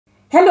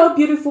Hello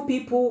beautiful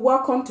people,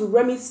 welcome to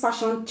Remi's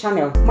fashion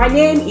channel. My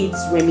name is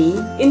Remi.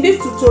 In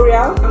this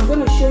tutorial, I'm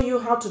going to show you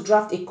how to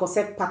draft a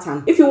corset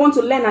pattern. If you want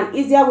to learn an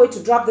easier way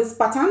to draft this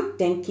pattern,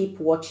 then keep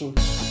watching.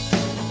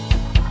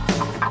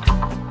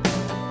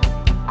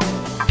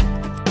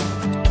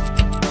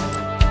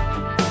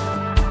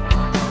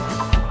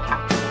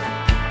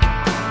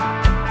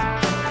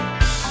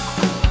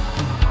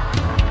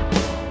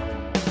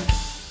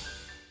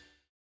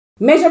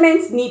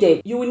 Measurements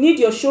needed. You will need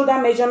your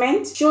shoulder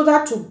measurement,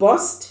 shoulder to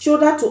bust,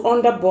 shoulder to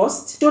under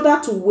bust, shoulder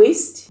to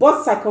waist,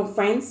 bust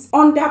circumference,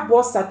 under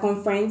bust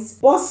circumference,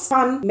 bust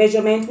span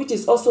measurement, which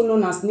is also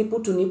known as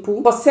nipple to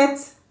nipple,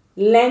 corset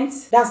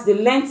length, that's the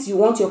length you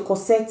want your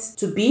corset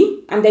to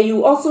be, and then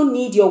you also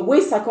need your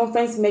waist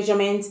circumference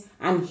measurement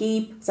and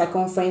hip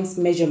circumference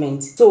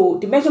measurement. So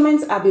the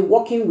measurements I'll be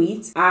working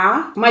with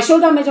are, my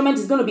shoulder measurement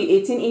is going to be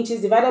 18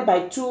 inches divided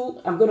by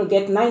 2, I'm going to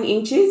get 9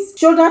 inches.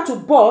 Shoulder to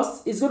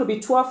bust is going to be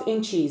 12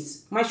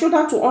 inches. My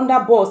shoulder to under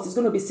bust is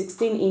going to be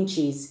 16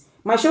 inches.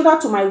 My shoulder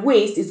to my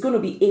waist is going to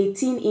be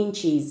 18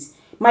 inches.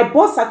 My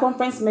bust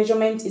circumference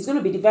measurement is going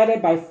to be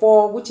divided by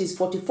 4, which is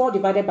 44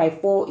 divided by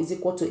 4 is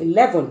equal to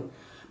 11.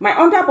 My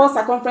under bust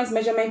circumference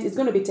measurement is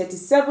going to be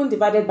 37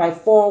 divided by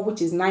 4,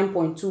 which is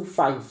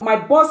 9.25. My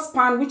bust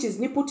span, which is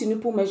nipple to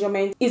nipple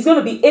measurement, is going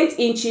to be 8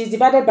 inches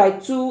divided by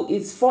 2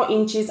 is 4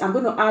 inches. I'm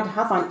going to add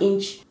half an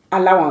inch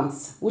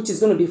allowance, which is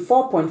going to be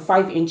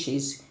 4.5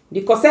 inches.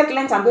 The corset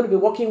length I'm going to be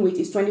working with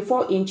is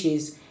 24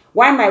 inches.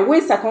 While my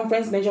waist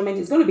circumference measurement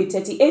is going to be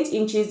 38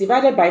 inches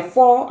divided by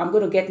 4, I'm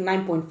going to get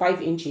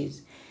 9.5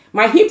 inches.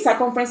 My hip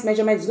circumference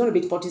measurement is going to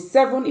be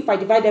 47. If I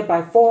divide it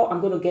by 4, I'm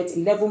going to get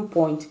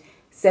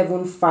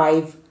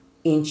 11.75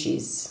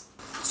 inches.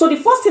 So the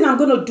first thing I'm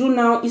going to do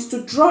now is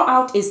to draw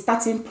out a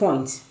starting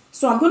point.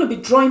 So I'm going to be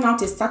drawing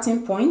out a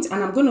starting point,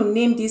 and I'm going to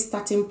name this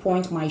starting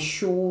point my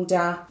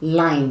shoulder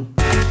line.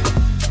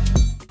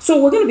 So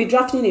we're going to be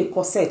drafting a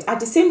corset. At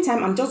the same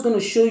time, I'm just going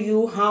to show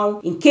you how,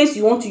 in case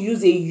you want to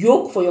use a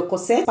yoke for your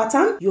corset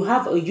pattern, you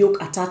have a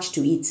yoke attached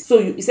to it. So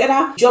it's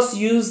either just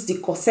use the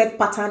corset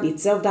pattern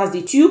itself, that's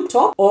the tube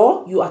top,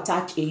 or you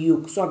attach a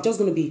yoke. So I'm just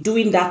going to be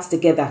doing that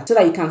together so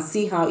that you can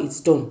see how it's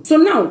done. So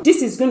now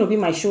this is going to be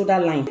my shoulder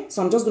line.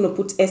 So I'm just going to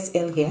put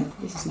SL here.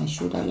 This is my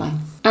shoulder line.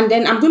 And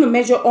then I'm going to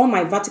measure all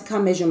my vertical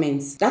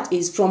measurements. That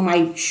is from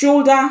my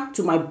shoulder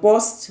to my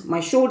bust,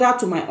 my shoulder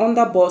to my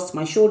under bust,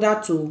 my shoulder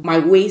to my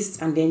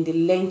waist, and then the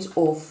length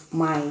of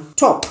my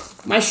top.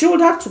 My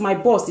shoulder to my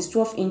bust is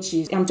 12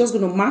 inches. I'm just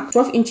going to mark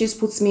 12 inches,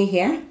 puts me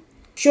here.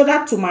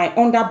 Shoulder to my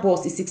under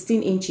bust is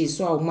 16 inches,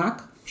 so I'll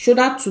mark.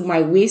 Shoulder to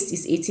my waist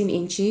is 18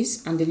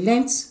 inches, and the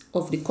length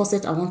of the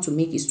corset I want to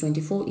make is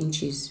 24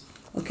 inches.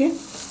 Okay,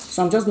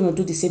 so I'm just going to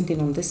do the same thing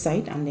on this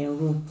side and then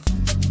roll.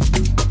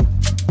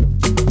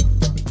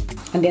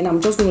 And then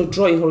I'm just going to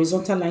draw a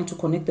horizontal line to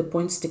connect the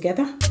points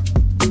together.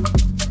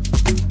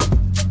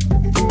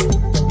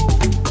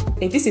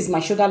 This is my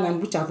shoulder line,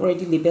 which I've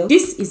already labeled.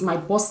 This is my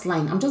bust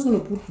line. I'm just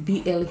going to put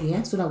BL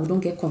here so that we don't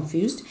get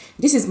confused.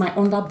 This is my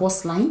under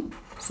bust line,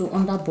 so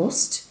under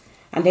bust.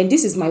 And then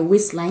this is my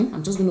waistline.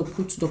 I'm just going to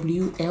put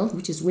WL,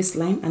 which is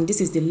waistline, and this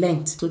is the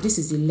length. So this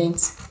is the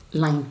length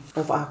line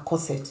of our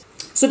corset.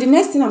 So the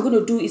next thing I'm going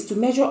to do is to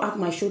measure out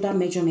my shoulder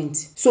measurement.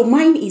 So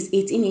mine is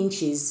 18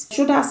 inches.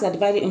 Shoulders are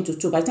divided into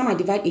 2. By the time I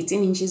divide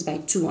 18 inches by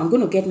 2, I'm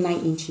going to get 9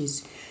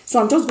 inches. So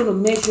I'm just going to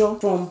measure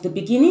from the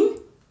beginning.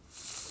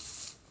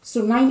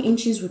 So 9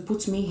 inches will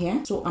put me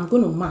here. So I'm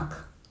going to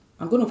mark.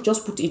 I'm going to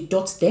just put a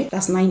dot there.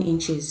 That's 9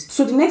 inches.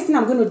 So the next thing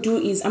I'm going to do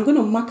is I'm going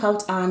to mark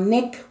out our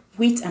neck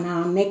width and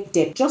our neck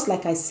depth. Just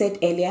like I said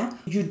earlier,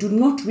 you do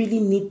not really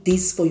need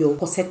this for your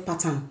corset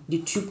pattern, the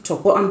tube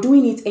top. But I'm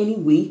doing it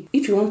anyway.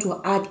 If you want to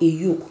add a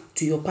yoke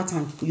to your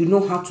pattern, you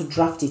know how to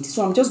draft it.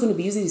 So I'm just going to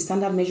be using the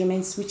standard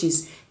measurements, which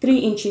is 3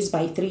 inches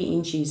by 3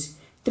 inches.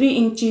 3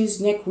 inches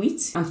neck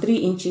width and 3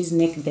 inches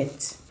neck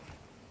depth.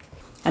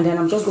 And then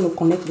I'm just going to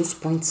connect those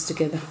points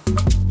together.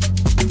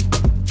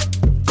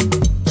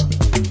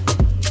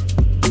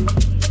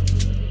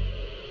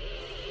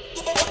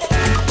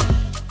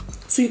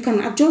 So you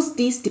can adjust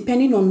this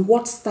depending on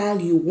what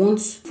style you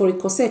want. For a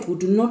corset, we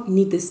do not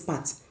need this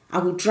part. I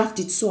will draft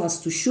it so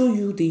as to show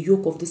you the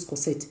yoke of this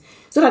corset,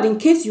 so that in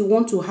case you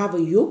want to have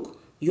a yoke,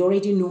 you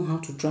already know how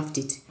to draft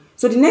it.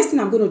 So the next thing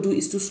I'm going to do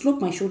is to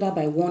slope my shoulder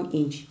by 1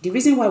 inch. The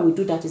reason why we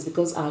do that is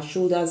because our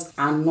shoulders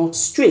are not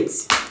straight.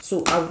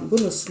 So I'm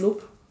going to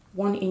slope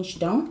 1 inch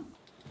down.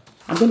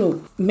 I'm going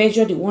to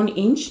measure the 1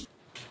 inch,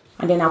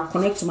 and then I'll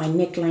connect to my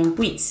neckline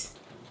width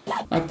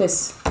like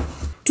this.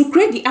 To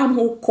create the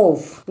armhole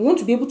curve, we want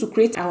to be able to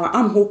create our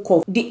armhole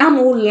curve. The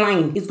armhole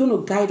line is going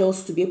to guide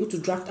us to be able to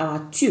draft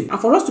our tube. And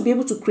for us to be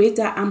able to create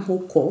that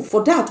armhole curve,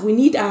 for that we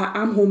need our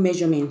armhole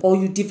measurement. Or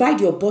you divide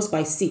your bust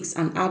by 6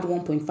 and add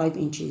 1.5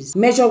 inches.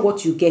 Measure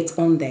what you get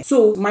on there.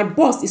 So my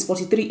bust is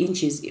 43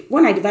 inches.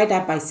 When I divide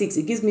that by 6,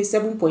 it gives me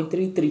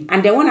 7.33.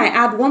 And then when I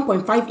add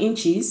 1.5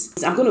 inches,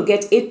 I'm going to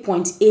get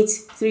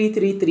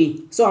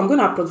 8.8333. So I'm going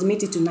to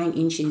approximate it to 9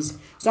 inches.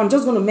 So I'm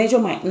just going to measure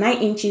my 9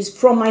 inches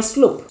from my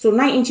slope. So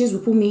 9 inches will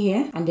put me me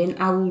here, and then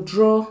I will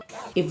draw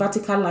a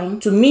vertical line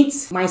to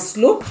meet my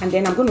slope, and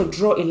then I'm going to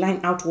draw a line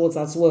outwards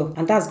as well,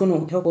 and that's going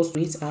to help us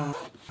create our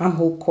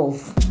armhole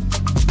curve.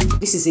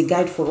 This is a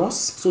guide for us.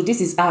 So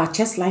this is our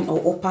chest line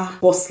or upper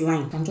bust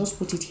line. And just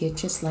put it here,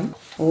 chest line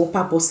or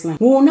upper bust line.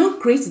 We will now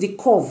create the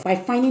curve by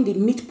finding the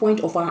midpoint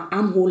of our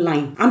armhole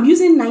line. I'm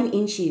using 9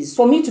 inches.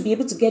 For me to be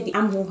able to get the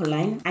armhole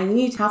line, I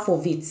need half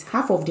of it.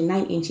 Half of the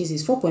 9 inches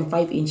is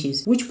 4.5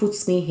 inches, which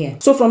puts me here.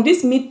 So from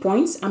this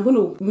midpoint, I'm going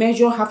to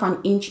measure half an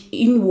inch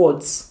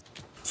inwards.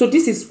 So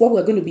this is what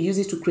we're going to be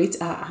using to create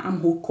our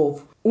armhole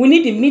curve. We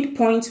need the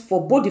midpoint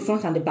for both the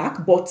front and the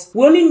back, but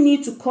we only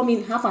need to come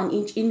in half an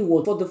inch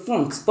inward for the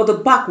front. For the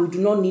back, we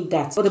do not need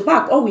that. For the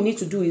back, all we need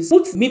to do is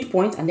put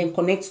midpoint and then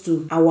connect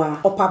to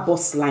our upper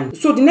bust line.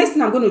 So the next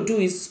thing I'm going to do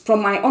is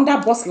from my under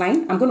bust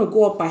line, I'm going to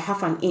go up by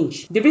half an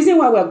inch. The reason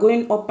why we're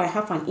going up by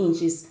half an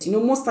inch is,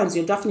 most times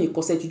you're drafting a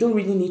corset, you don't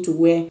really need to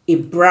wear a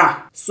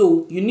bra.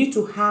 So you need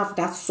to have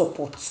that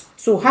support.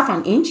 So half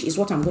an inch is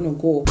what I'm going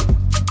to go up.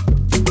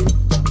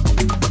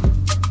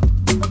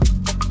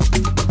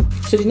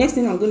 So the next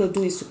thing I'm going to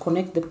do is to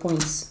connect the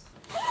points.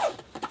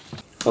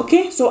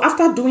 Okay, so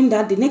after doing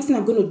that, the next thing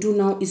I'm going to do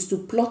now is to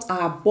plot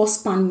our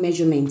bust span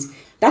measurement.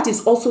 That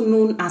is also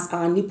known as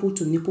our nipple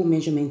to nipple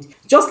measurement.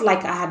 Just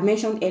like I had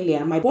mentioned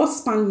earlier, my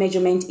bust span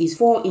measurement is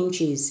 4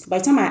 inches. By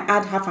the time I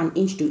add half an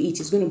inch to it,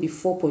 it's going to be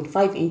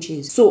 4.5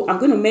 inches. So I'm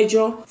going to measure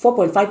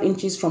 4.5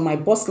 inches from my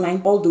bust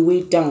line all the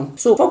way down.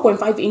 So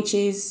 4.5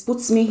 inches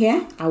puts me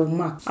here. I will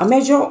mark. I'll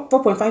measure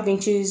 4.5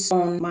 inches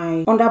on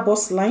my under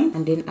bust line,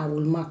 and then I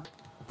will mark.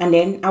 And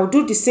then I'll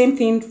do the same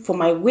thing for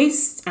my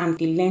waist and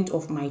the length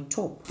of my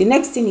top. The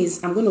next thing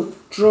is I'm going to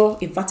draw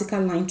a vertical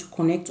line to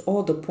connect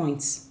all the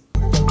points.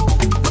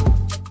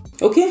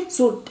 Okay,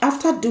 so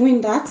after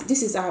doing that,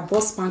 this is our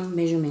bust span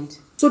measurement.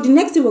 So the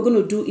next thing we're going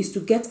to do is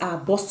to get our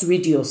bust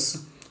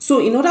radius.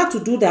 So in order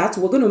to do that,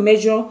 we're going to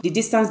measure the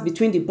distance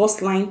between the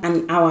bust line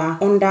and our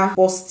under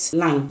bust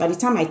line. By the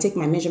time I take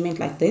my measurement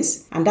like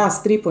this, and that's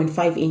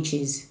 3.5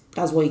 inches.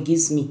 That's what it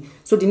gives me.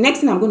 So the next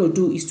thing I'm going to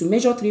do is to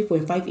measure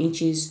 3.5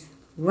 inches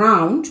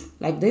round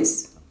like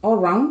this, all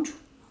round,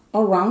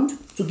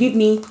 to give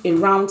me a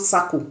round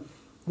circle,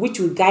 which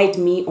will guide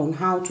me on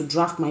how to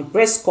draft my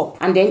breast cup.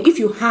 And then if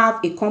you have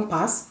a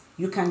compass,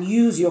 you can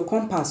use your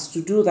compass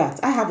to do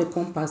that. I have a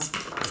compass,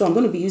 so I'm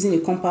going to be using a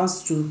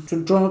compass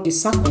to draw the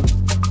circle.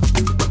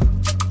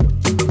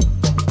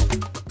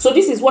 So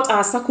this is what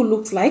our circle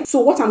looks like. So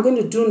what I'm going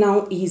to do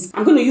now is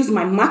I'm going to use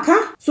my marker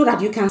so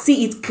that you can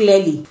see it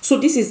clearly. So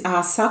this is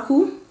our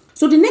circle.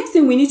 So the next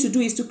thing we need to do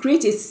is to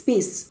create a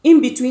space in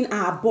between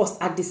our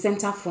bust at the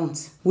center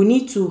front. We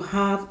need to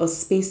have a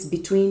space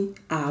between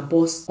our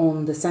bust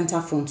on the center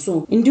front.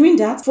 So in doing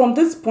that, from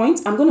this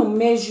point, I'm going to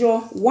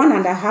measure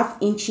 1.5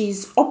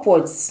 inches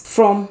upwards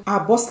from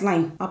our bust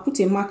line. I'll put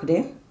a mark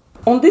there.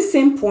 On this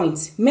same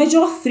point, measure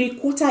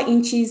 3/4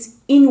 inches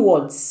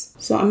inwards.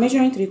 So I'm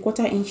measuring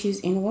 3/4 inches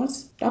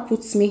inwards. That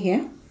puts me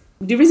here.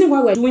 The reason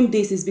why we're doing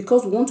this is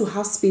because we want to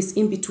have space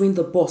in between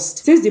the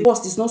bust, since the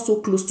bust is not so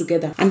close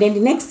together. And then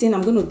the next thing,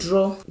 I'm going to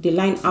draw the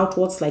line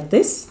outwards like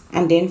this.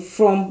 And then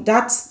from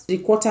that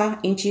 3/4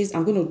 inches,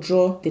 I'm going to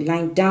draw the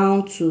line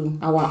down to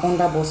our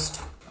under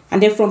bust.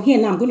 And then from here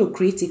now, I'm going to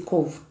create a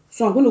curve.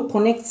 So I'm going to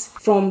connect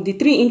from the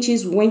 3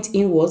 inches we went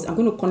inwards, I'm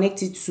going to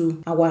connect it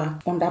to our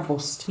under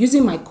bust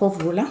using my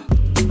curve ruler.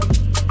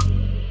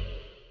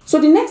 So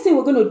the next thing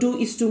we're going to do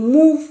is to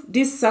move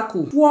this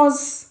circle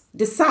towards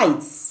the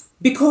sides.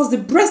 Because the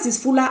breast is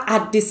fuller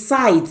at the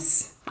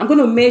sides, I'm going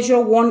to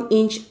measure 1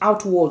 inch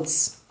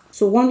outwards.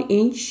 So 1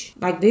 inch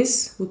like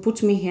this will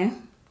put me here.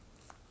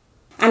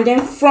 And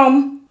then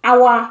from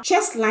our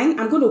chest line,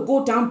 I'm going to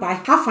go down by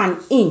half an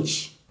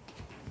inch.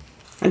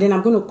 And then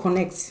I'm going to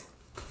connect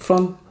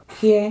from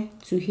here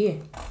to here.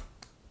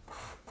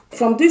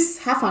 From this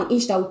half an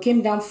inch that we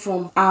came down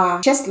from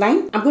our chest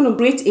line, I'm going to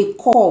create a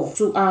curve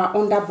to our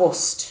under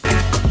bust.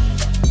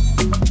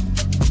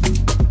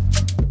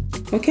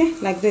 Okay,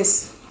 like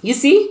this. You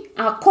see,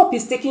 our cup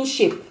is taking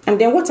shape. And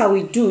then what I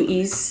will do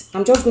is,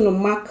 I'm just going to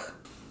mark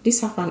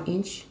this half an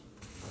inch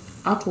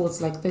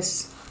outwards like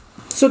this.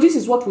 So this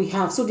is what we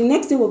have. So the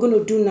next thing we're going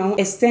to do now,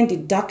 extend the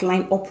dot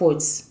line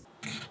upwards.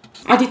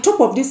 At the top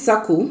of this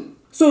circle,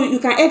 so you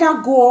can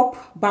either go up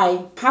by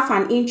half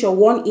an inch or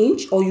 1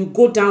 inch, or you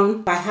go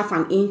down by half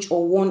an inch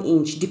or 1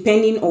 inch,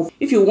 depending on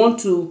if you want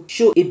to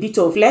show a bit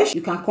of flesh,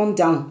 you can come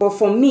down. But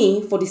for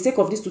me, for the sake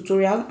of this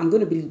tutorial, I'm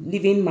going to be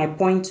leaving my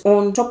point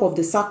on top of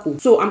the circle.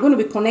 So I'm going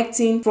to be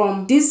connecting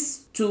from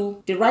this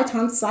to the right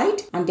hand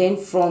side, and then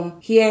from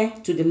here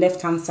to the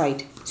left hand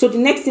side. So the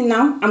next thing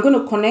now, I'm going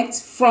to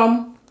connect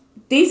from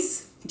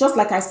this, just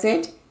like I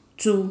said,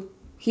 to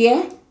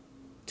here,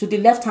 to the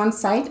left hand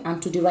side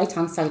and to the right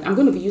hand side. I'm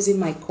going to be using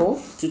my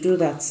curve to do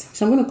that.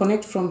 So I'm going to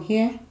connect from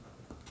here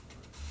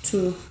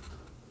to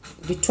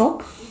the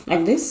top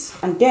like this,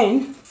 and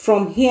then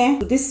from here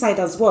to this side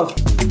as well.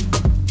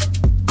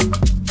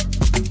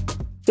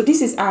 So So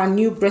this is our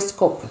new breast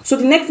cup. So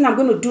the next thing I'm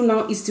going to do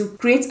now is to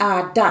create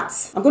our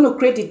darts. I'm going to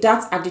create the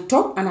darts at the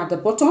top and at the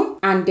bottom,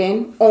 and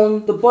then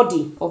on the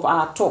body of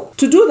our top.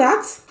 To do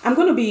that, I'm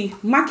going to be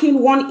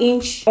marking 1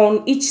 inch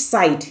on each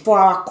side for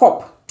our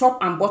cup, top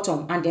and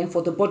bottom, and then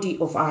for the body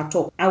of our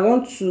top. I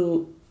want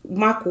to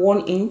mark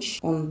 1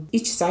 inch on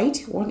each side,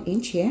 1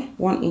 inch here,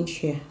 1 inch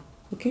here.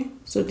 Okay,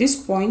 so this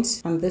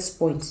point and this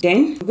point.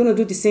 Then I'm going to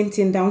do the same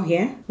thing down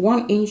here,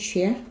 1 inch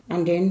here,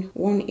 and then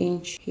 1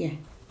 inch here.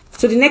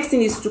 So the next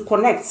thing is to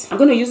connect. I'm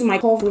going to use my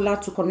curve ruler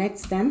to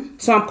connect them.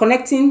 So I'm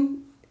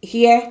connecting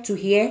here to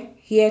here,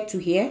 here to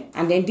here,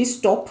 and then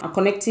this top I'm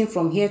connecting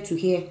from here to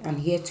here and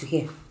here to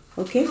here.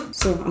 Okay,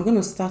 so I'm going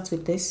to start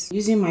with this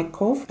using my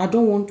curve. I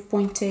don't want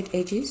pointed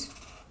edges.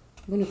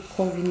 I'm going to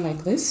curve in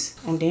like this,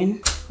 and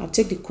then I'll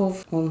take the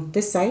curve on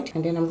this side,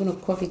 and then I'm going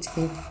to curve it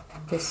in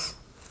like this.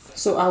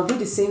 So I'll do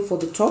the same for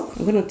the top.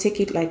 I'm going to take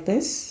it like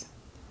this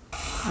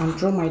and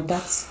draw my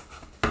darts,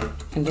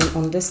 and then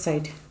on this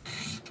side.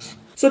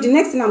 So the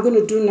next thing I'm going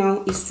to do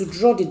now is to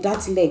draw the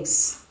dart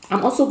legs.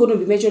 I'm also going to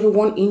be measuring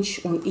 1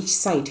 inch on each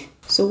side.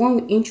 So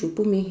 1 inch will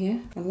put me here,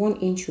 and 1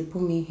 inch will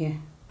put me here.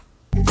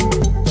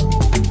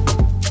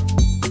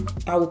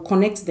 I will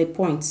connect the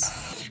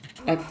points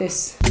like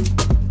this.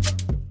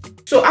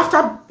 So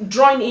after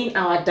drawing in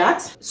our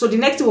dart, so the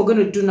next thing we're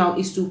going to do now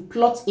is to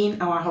plot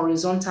in our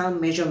horizontal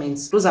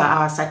measurements. Those are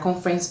our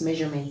circumference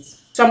measurements.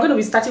 So I'm going to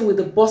be starting with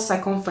the bust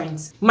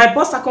circumference. My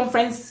bust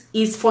circumference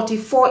is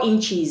 44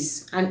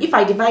 inches. And if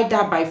I divide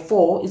that by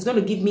 4, it's going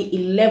to give me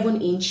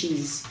 11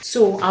 inches.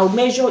 So I'll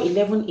measure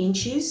 11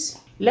 inches.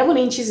 11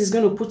 inches is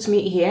going to put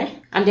me here.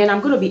 And then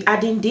I'm going to be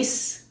adding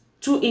this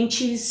 2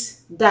 inches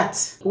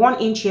dart. 1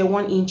 inch here,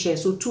 1 inch here.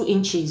 So 2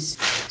 inches.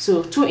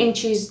 So 2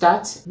 inches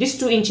dart. This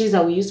 2 inches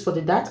that we used for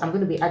the dart, I'm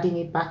going to be adding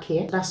it back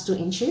here. That's 2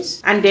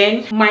 inches. And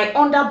then my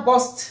under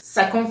bust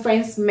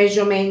circumference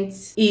measurement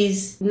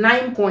is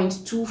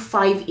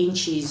 9.25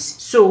 inches.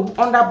 So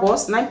under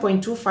bust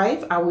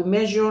 9.25, I will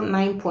measure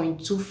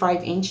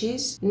 9.25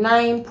 inches.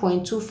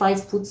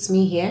 9.25 puts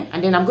me here.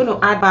 And then I'm going to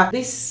add back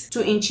this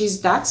 2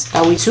 inches dart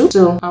that we took.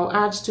 So I'll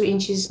add 2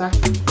 inches back.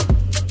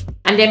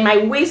 And then my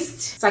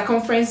waist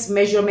circumference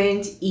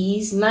measurement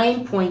is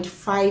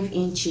 9.5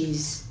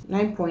 inches.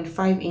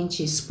 9.5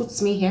 inches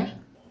puts me here.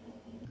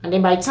 And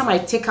then by the time I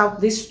take out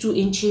this 2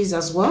 inches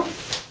as well,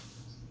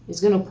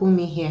 it's going to pull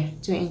me here,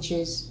 2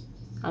 inches.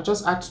 I'll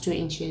just add 2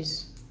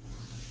 inches.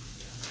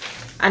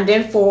 And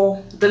then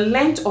for the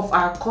length of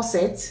our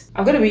corset,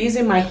 I'm going to be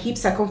using my hip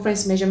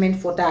circumference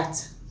measurement for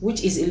that,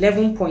 which is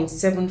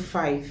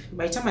 11.75.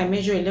 By the time I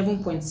measure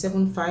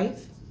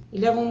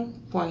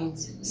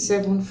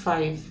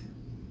 11.75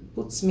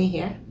 puts me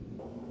here.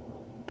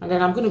 And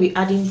then I'm going to be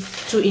adding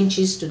 2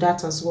 inches to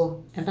that as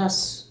well. And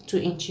that's 2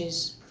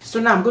 inches. So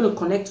now I'm going to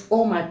connect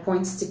all my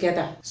points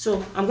together.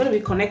 So I'm going to be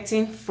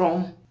connecting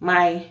from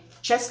my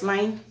chest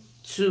line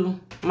to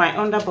my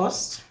under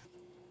bust.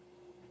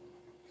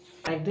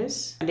 Like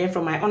this. And then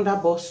from my under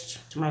bust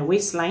to my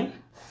waistline.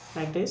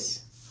 Like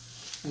this.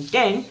 And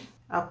then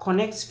I'll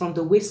connect from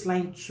the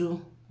waistline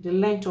to the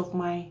length of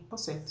my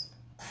corset.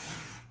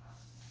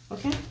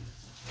 Okay?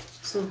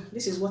 So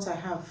this is what I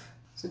have.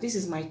 So this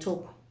is my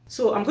top.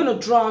 So I'm going to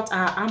draw out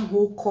our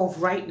armhole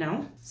curve right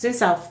now.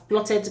 Since I've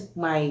plotted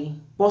my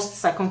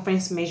bust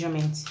circumference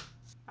measurement,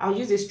 I'll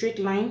use a straight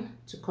line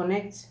to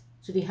connect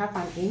to the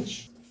 1/2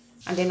 inch,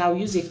 and then I'll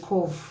use a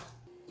curve.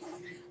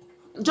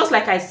 Just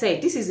like I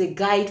said, this is a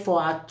guide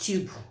for our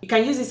tube. You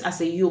can use this as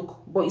a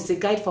yoke, but it's a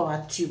guide for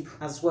our tube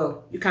as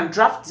well. You can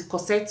draft the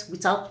corset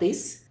without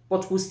this,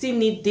 but we'll still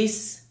need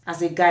this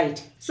as a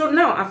guide. So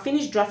now I've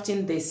finished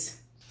drafting this.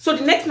 So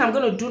the next thing I'm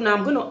going to do now,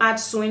 I'm going to add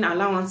sewing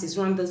allowances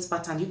around this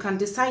pattern. You can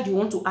decide you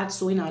want to add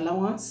sewing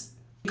allowance.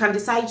 You can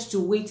decide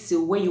to wait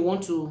till when you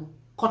want to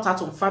cut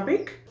out on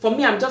fabric. For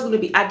me, I'm just going to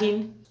be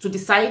adding to the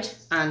side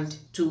and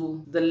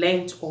to the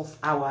length of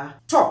our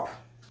top.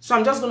 So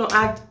I'm just going to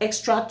add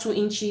extra 2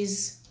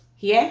 inches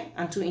here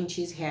and 2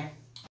 inches here.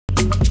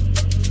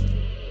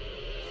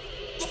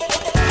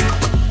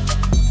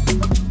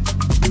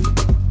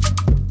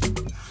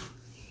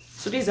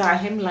 So this is our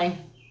hemline.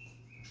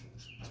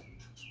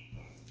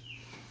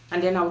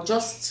 And then I'll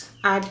just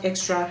add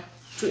extra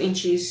 2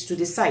 inches to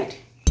the side.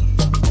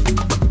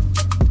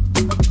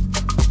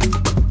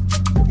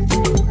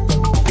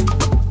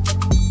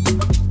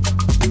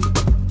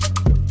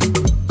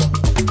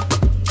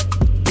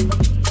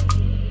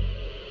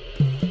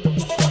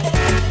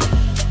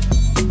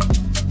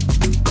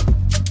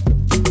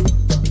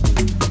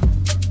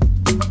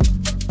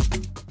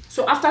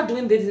 So after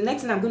doing this, the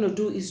next thing I'm going to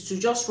do is to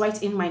just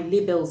write in my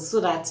labels so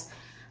that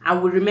I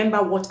will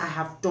remember what I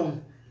have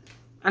done.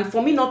 And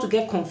for me not to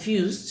get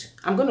confused,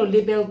 I'm going to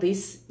label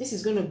this. This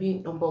is going to be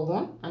number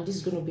 1 and this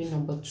is going to be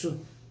number 2,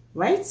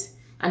 right?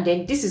 And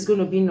then this is going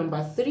to be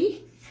number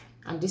 3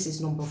 and this is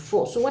number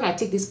 4. So when I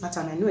take this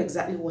pattern, I know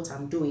exactly what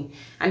I'm doing.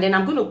 And then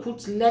I'm going to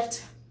put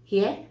left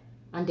here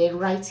and then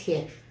right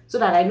here, so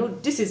that I know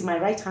this is my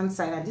right hand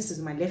side and this is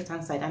my left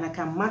hand side, and I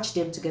can match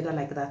them together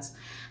like that.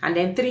 And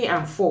then 3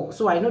 and 4.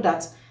 So I know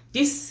that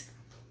this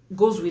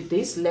goes with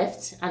this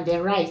left, and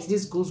then right,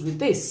 this goes with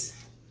this.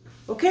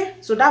 Okay,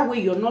 so that way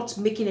you're not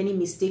making any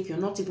mistake, you're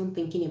not even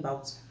thinking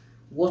about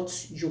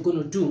what you're going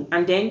to do.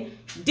 And then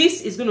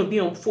this is going to be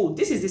on fold.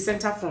 This is the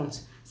center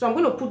front, so I'm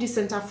going to put this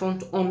center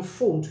front on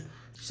fold.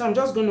 So I'm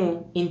just going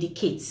to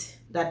indicate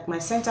that my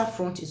center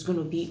front is going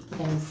to be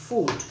on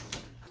fold.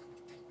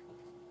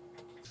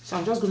 So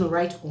I'm just going to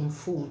write on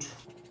fold.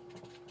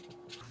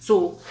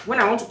 So when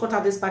I want to cut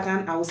out this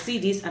pattern, I will see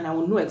this and I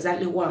will know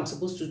exactly what I'm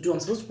supposed to do. I'm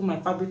supposed to put my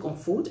fabric on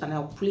fold and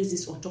I'll place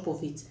this on top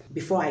of it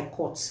before I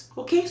cut.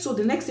 Okay, so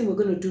the next thing we're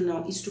going to do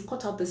now is to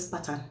cut out this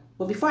pattern.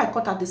 But before I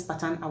cut out this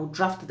pattern, I will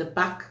draft the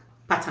back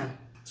pattern.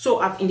 So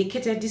I've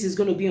indicated this is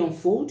going to be on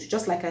fold.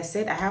 Just like I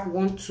said, I have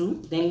 1,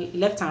 2, then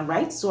left and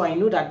right. So I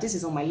know that this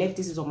is on my left,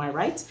 this is on my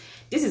right.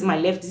 This is my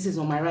left, this is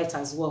on my right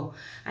as well.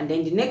 And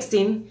then the next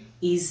thing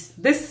is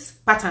this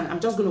pattern.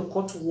 I'm just going to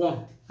cut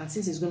 1. And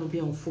since it's going to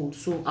be on fold,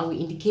 so I will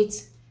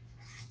indicate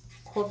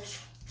cut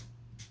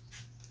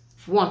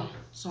 1.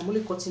 So I'm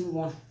only cutting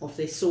 1 of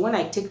this. So when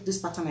I take this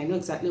pattern, I know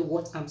exactly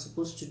what I'm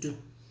supposed to do.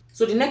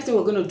 So the next thing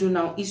we're going to do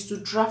now is to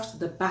draft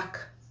the back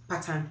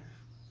pattern.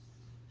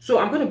 So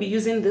I'm going to be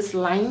using these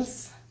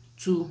lines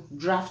to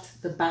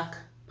draft the back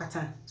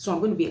pattern. So I'm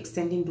going to be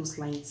extending those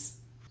lines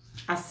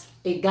as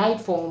a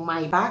guide for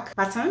my back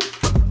pattern.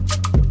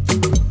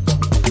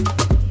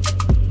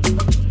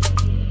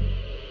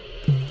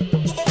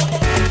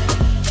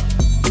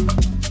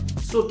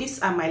 So these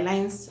are my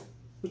lines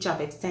which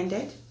I've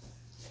extended.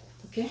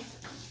 Okay,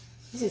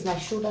 this is my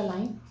shoulder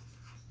line,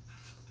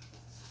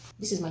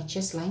 this is my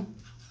chest line,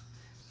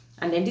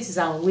 and then this is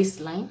our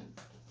waistline.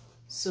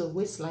 So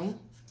waistline,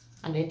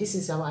 and then this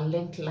is our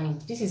length line.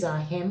 This is our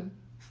hem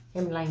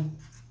line,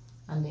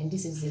 and then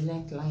this is the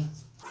length line.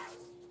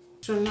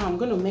 So now I'm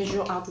going to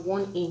measure out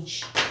 1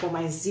 inch for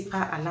my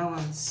zipper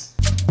allowance.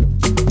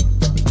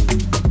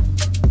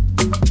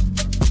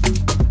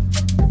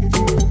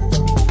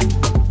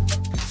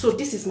 So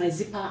this is my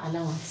zipper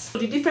allowance. So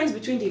the difference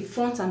between the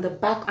front and the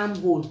back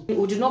armhole,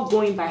 we do not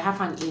go in by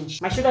half an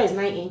inch. My shoulder is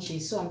 9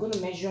 inches, so I'm going to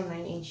measure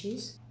 9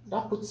 inches.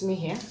 That puts me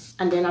here.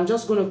 And then I'm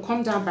just going to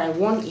come down by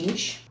 1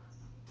 inch.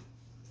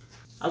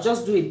 I'll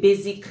just do a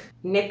basic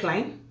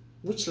neckline,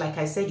 which like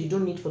I said, you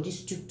don't need for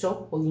this tube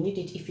top, or you need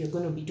it if you're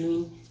going to be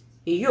doing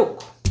a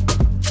yoke.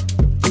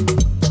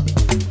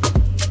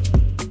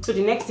 So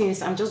the next thing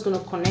is I'm just going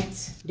to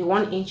connect the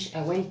 1 inch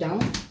I went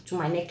down to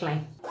my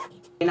neckline.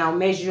 And I'll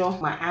measure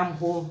my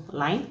armhole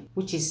line,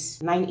 which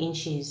is 9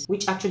 inches,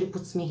 which actually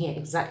puts me here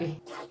exactly.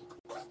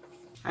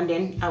 And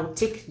then I'll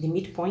take the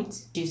midpoint,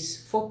 which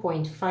is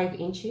 4.5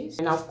 inches,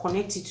 and I'll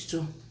connect it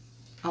to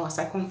our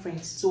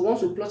circumference. So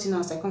once we plot in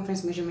our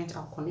circumference measurement,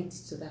 I'll connect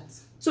it to that.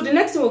 So the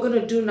next thing we're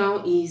going to do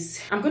now is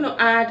I'm going to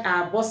add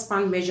our bust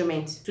span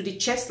measurement to the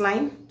chest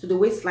line, to the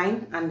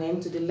waistline, and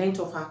then to the length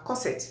of our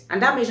corset. And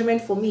that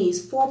measurement for me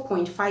is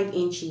 4.5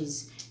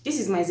 inches. This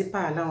is my zipper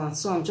allowance,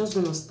 so I'm just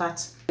going to start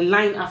the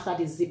line after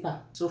the zipper.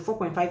 So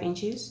 4.5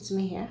 inches puts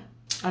me here,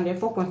 and then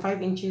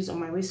 4.5 inches on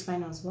my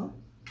waistline as well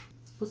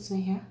puts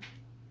me here.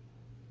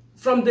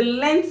 From the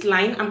length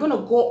line, I'm going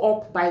to go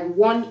up by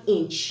 1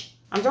 inch.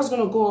 I'm just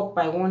going to go up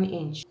by 1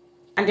 inch.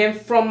 And then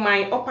from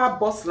my upper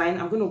bust line,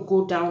 I'm going to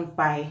go down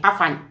by half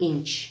an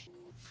inch.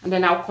 And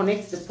then I'll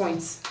connect the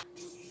points.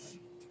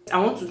 I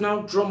want to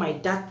now draw my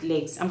dart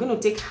legs. I'm going to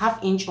take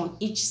 ½ inch on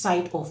each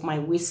side of my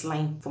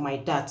waistline for my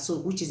dart, so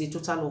which is a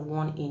total of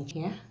 1 inch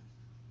here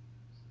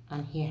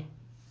and here.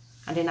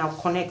 And then I'll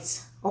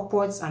connect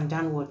upwards and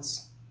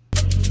downwards.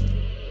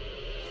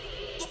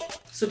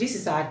 So this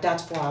is our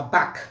dart for our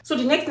back. So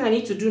the next thing I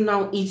need to do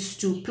now is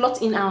to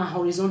plot in our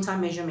horizontal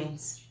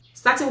measurements.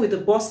 Starting with the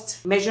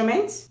bust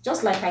measurement,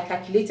 just like I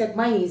calculated,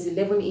 mine is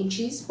 11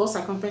 inches. Bust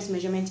circumference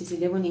measurement is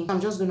 11 inches.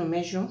 I'm just going to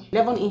measure.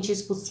 11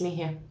 inches puts me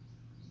here.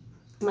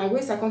 My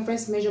waist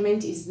circumference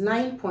measurement is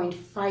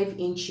 9.5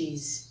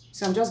 inches.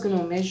 So I'm just going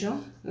to measure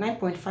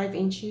 9.5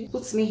 inches,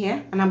 puts me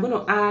here. And I'm going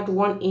to add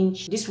 1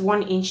 inch, this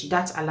 1 inch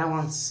dart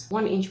allowance.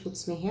 1 inch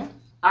puts me here.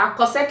 Our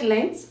corset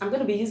length, I'm going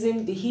to be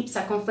using the hip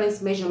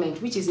circumference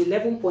measurement, which is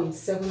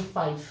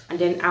 11.75. And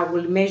then I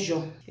will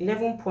measure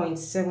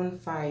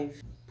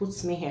 11.75,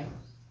 puts me here.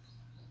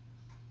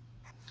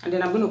 And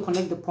then I'm going to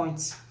connect the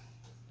points.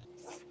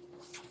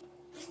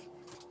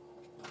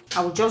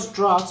 I will just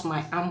draw out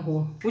my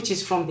armhole, which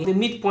is from the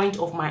midpoint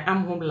of my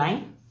armhole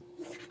line.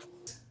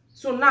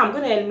 So now I'm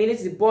going to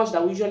eliminate the bulge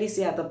that we usually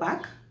see at the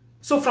back.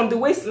 So from the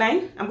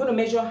waistline, I'm going to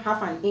measure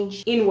 ½ an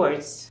inch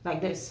inwards, like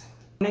this.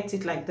 Connect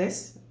it like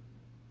this,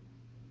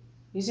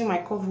 using my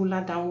curve ruler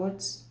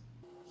downwards,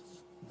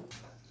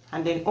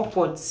 and then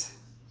upwards.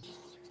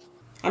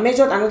 I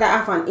measured another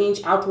 ½ an inch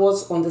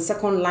outwards on the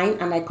second line,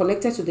 and I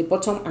connected to the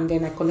bottom, and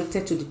then I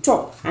connected to the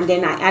top, and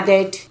then I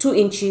added 2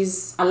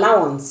 inches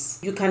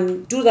allowance. You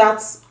can do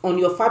that on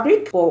your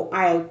fabric, but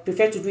I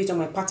prefer to do it on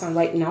my pattern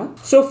right now.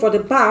 So for the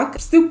back,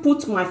 still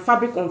put my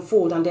fabric on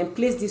fold and then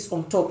place this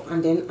on top,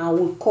 and then I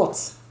will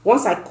cut.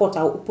 Once I cut,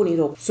 I'll open it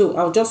up. So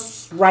I'll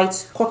just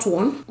write cut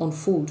 1 on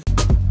fold.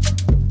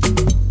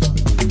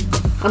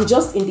 I'm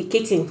just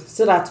indicating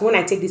so that when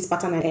I take this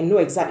pattern, I know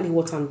exactly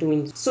what I'm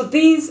doing. So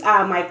these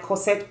are my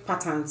corset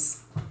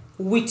patterns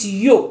with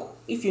yoke,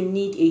 if you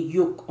need a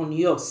yoke on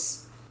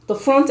yours. The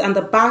front and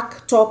the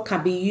back top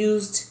can be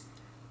used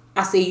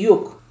as a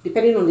yoke,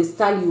 depending on the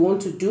style you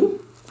want to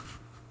do.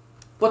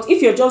 But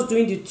if you're just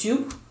doing the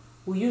tube,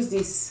 we'll use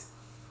this.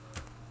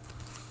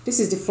 This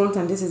is the front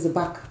and this is the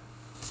back.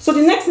 So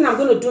the next thing I'm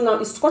going to do now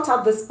is to cut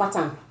out this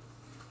pattern.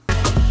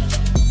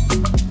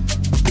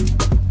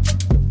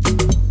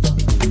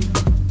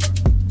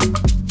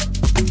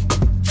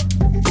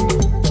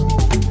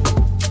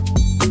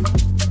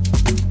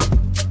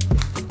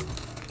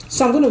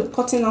 So I'm going to be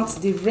cutting out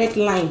the red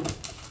line.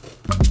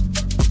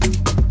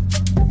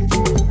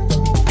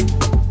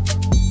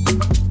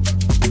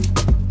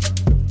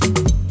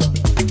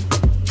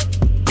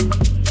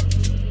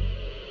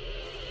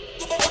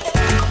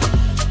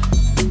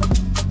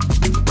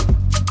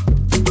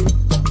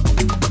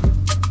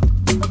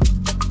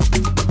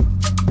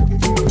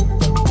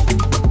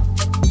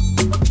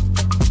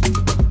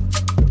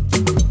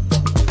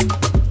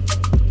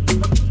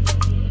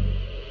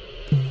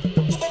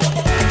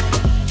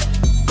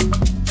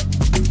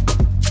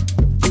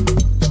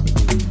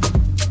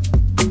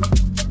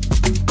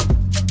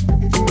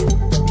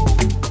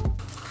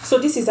 So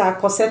this is our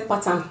corset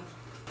pattern,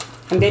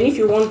 and then if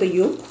you want the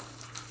yoke,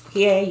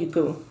 here you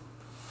go.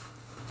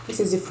 This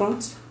is the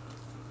front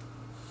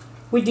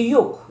with the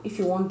yoke. If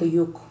you want the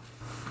yoke,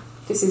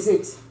 this is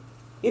it.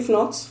 If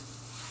not,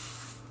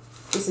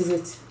 this is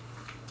it.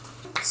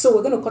 So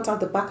we're going to cut out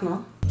the back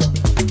now.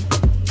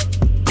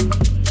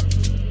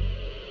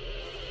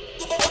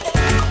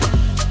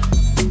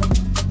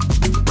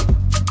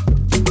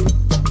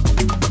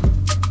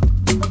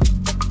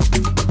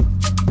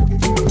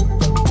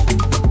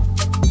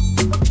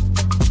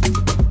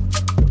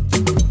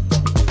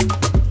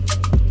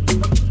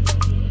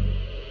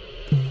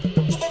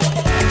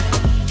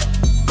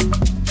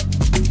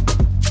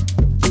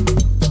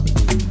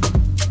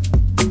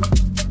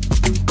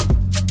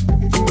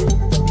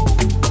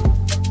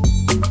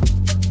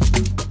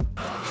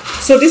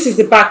 So this is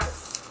the back.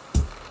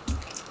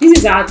 This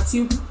is our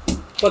tube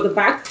for the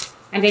back,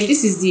 and then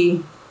this is the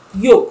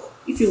yoke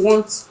if you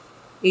want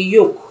a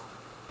yoke.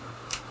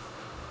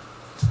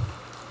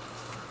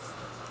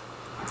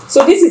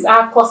 So this is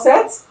our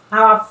corset,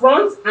 our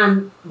front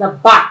and the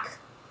back.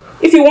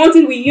 If you want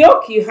it with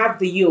yoke, you have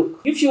the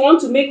yoke. If you want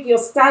to make your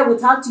style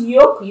without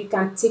yoke, you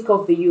can take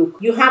off the yoke.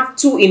 You have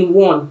 2 in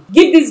 1.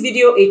 Give this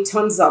video a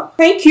thumbs up.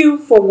 Thank you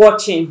for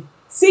watching.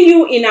 See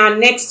you in our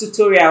next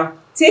tutorial.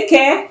 Take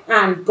care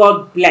and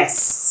God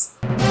bless.